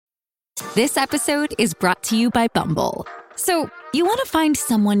This episode is brought to you by Bumble. So, you want to find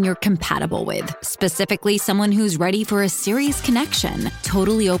someone you're compatible with, specifically someone who's ready for a serious connection,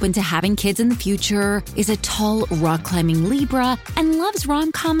 totally open to having kids in the future, is a tall, rock-climbing Libra, and loves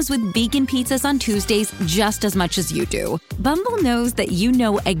rom-coms with vegan pizzas on Tuesdays just as much as you do. Bumble knows that you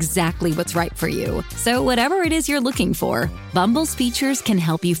know exactly what's right for you. So whatever it is you're looking for, Bumble's features can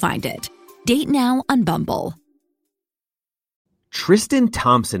help you find it. Date now on Bumble. Tristan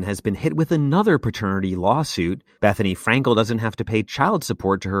Thompson has been hit with another paternity lawsuit. Bethany Frankel doesn't have to pay child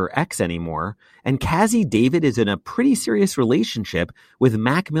support to her ex anymore. And Cazzie David is in a pretty serious relationship with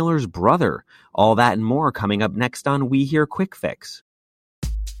Mac Miller's brother. All that and more coming up next on We Hear Quick Fix.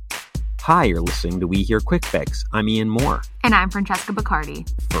 Hi, you're listening to We Hear Quick Fix. I'm Ian Moore. And I'm Francesca Baccardi.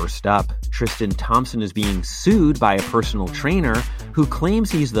 First up, Tristan Thompson is being sued by a personal trainer who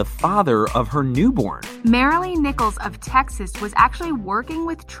claims he's the father of her newborn. Marilee Nichols of Texas was actually working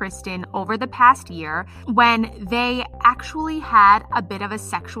with Tristan over the past year when they actually had a bit of a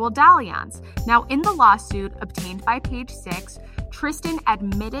sexual dalliance. Now, in the lawsuit obtained by Page Six, Tristan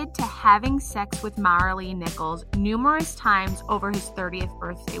admitted to having sex with Marilee Nichols numerous times over his 30th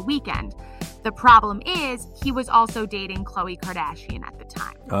birthday weekend. The problem is, he was also dating Khloe Kardashian at the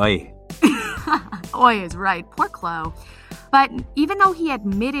time. Oy. Oy is right, poor Khloe. But even though he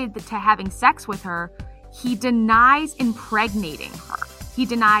admitted to having sex with her, he denies impregnating her. He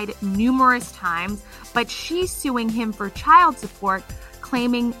denied numerous times, but she's suing him for child support,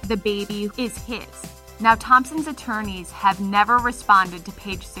 claiming the baby is his. Now, Thompson's attorneys have never responded to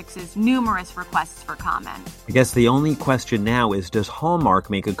Page Six's numerous requests for comment. I guess the only question now is, does Hallmark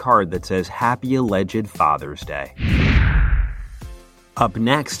make a card that says Happy Alleged Father's Day? Up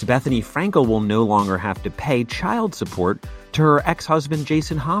next, Bethany Frankel will no longer have to pay child support to her ex-husband,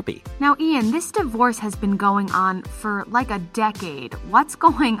 Jason Hoppy. Now, Ian, this divorce has been going on for like a decade. What's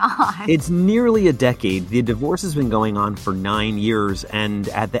going on? It's nearly a decade. The divorce has been going on for 9 years, and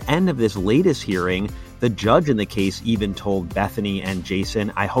at the end of this latest hearing, the judge in the case even told Bethany and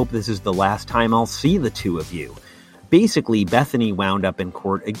Jason, I hope this is the last time I'll see the two of you. Basically, Bethany wound up in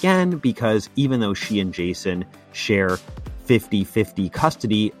court again because even though she and Jason share 50-50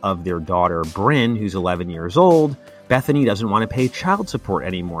 custody of their daughter, Bryn, who's 11 years old, Bethany doesn't want to pay child support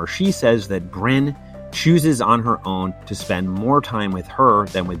anymore. She says that Bryn chooses on her own to spend more time with her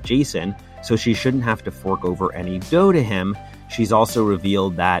than with Jason, so she shouldn't have to fork over any dough to him. She's also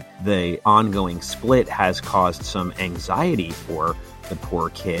revealed that the ongoing split has caused some anxiety for the poor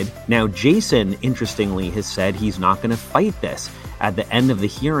kid. Now, Jason, interestingly, has said he's not going to fight this. At the end of the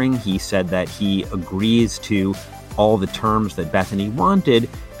hearing, he said that he agrees to all the terms that Bethany wanted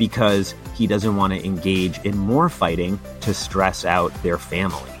because he doesn't want to engage in more fighting to stress out their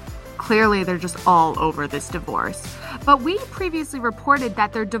family. Clearly, they're just all over this divorce. But we previously reported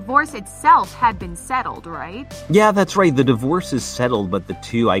that their divorce itself had been settled, right? Yeah, that's right. The divorce is settled, but the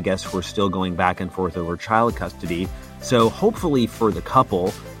two, I guess, were still going back and forth over child custody. So hopefully for the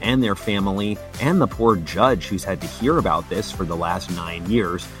couple and their family and the poor judge who's had to hear about this for the last 9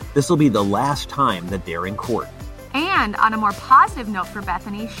 years, this will be the last time that they're in court. And on a more positive note for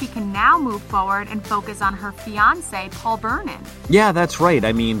Bethany, she can now move forward and focus on her fiance, Paul Vernon. Yeah, that's right.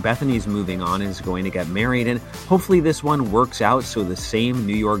 I mean, Bethany's moving on, is going to get married, and hopefully this one works out so the same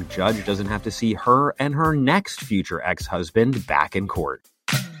New York judge doesn't have to see her and her next future ex-husband back in court.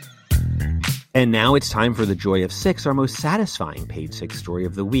 And now it's time for the Joy of Six, our most satisfying Page Six story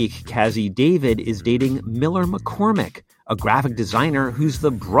of the week. Cazzie David is dating Miller McCormick, a graphic designer who's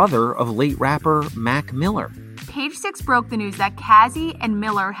the brother of late rapper Mac Miller. Page Six broke the news that Cazzie and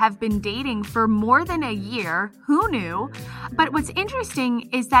Miller have been dating for more than a year. Who knew? But what's interesting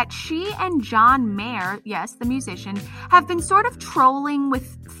is that she and John Mayer, yes, the musician, have been sort of trolling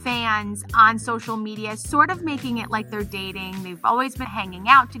with fans on social media, sort of making it like they're dating. They've always been hanging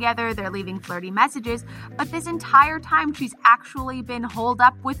out together. They're leaving flirty messages. But this entire time, she's actually been holed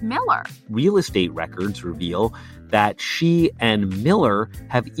up with Miller. Real estate records reveal that she and Miller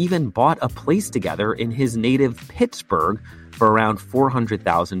have even bought a place together in his native Pittsburgh for around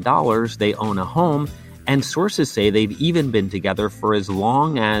 $400,000. They own a home, and sources say they've even been together for as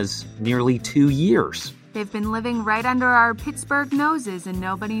long as nearly 2 years. They've been living right under our Pittsburgh noses and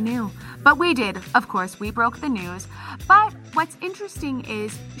nobody knew. But we did. Of course, we broke the news. But what's interesting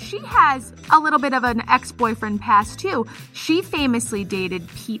is she has a little bit of an ex-boyfriend past too. She famously dated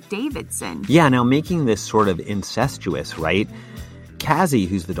Pete Davidson. Yeah, now making this sort of incestuous, right? Cazzie,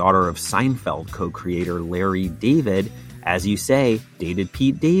 who's the daughter of Seinfeld co-creator Larry David, as you say, dated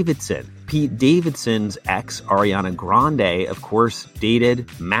Pete Davidson. Pete Davidson's ex, Ariana Grande, of course, dated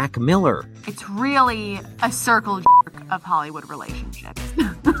Mac Miller. It's really a circle of Hollywood relationships.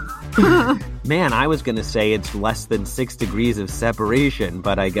 Man, I was going to say it's less than 6 degrees of separation,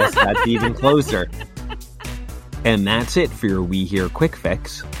 but I guess that's even closer. And that's it for your We Hear Quick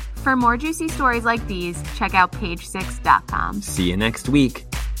Fix. For more juicy stories like these, check out page6.com. See you next week.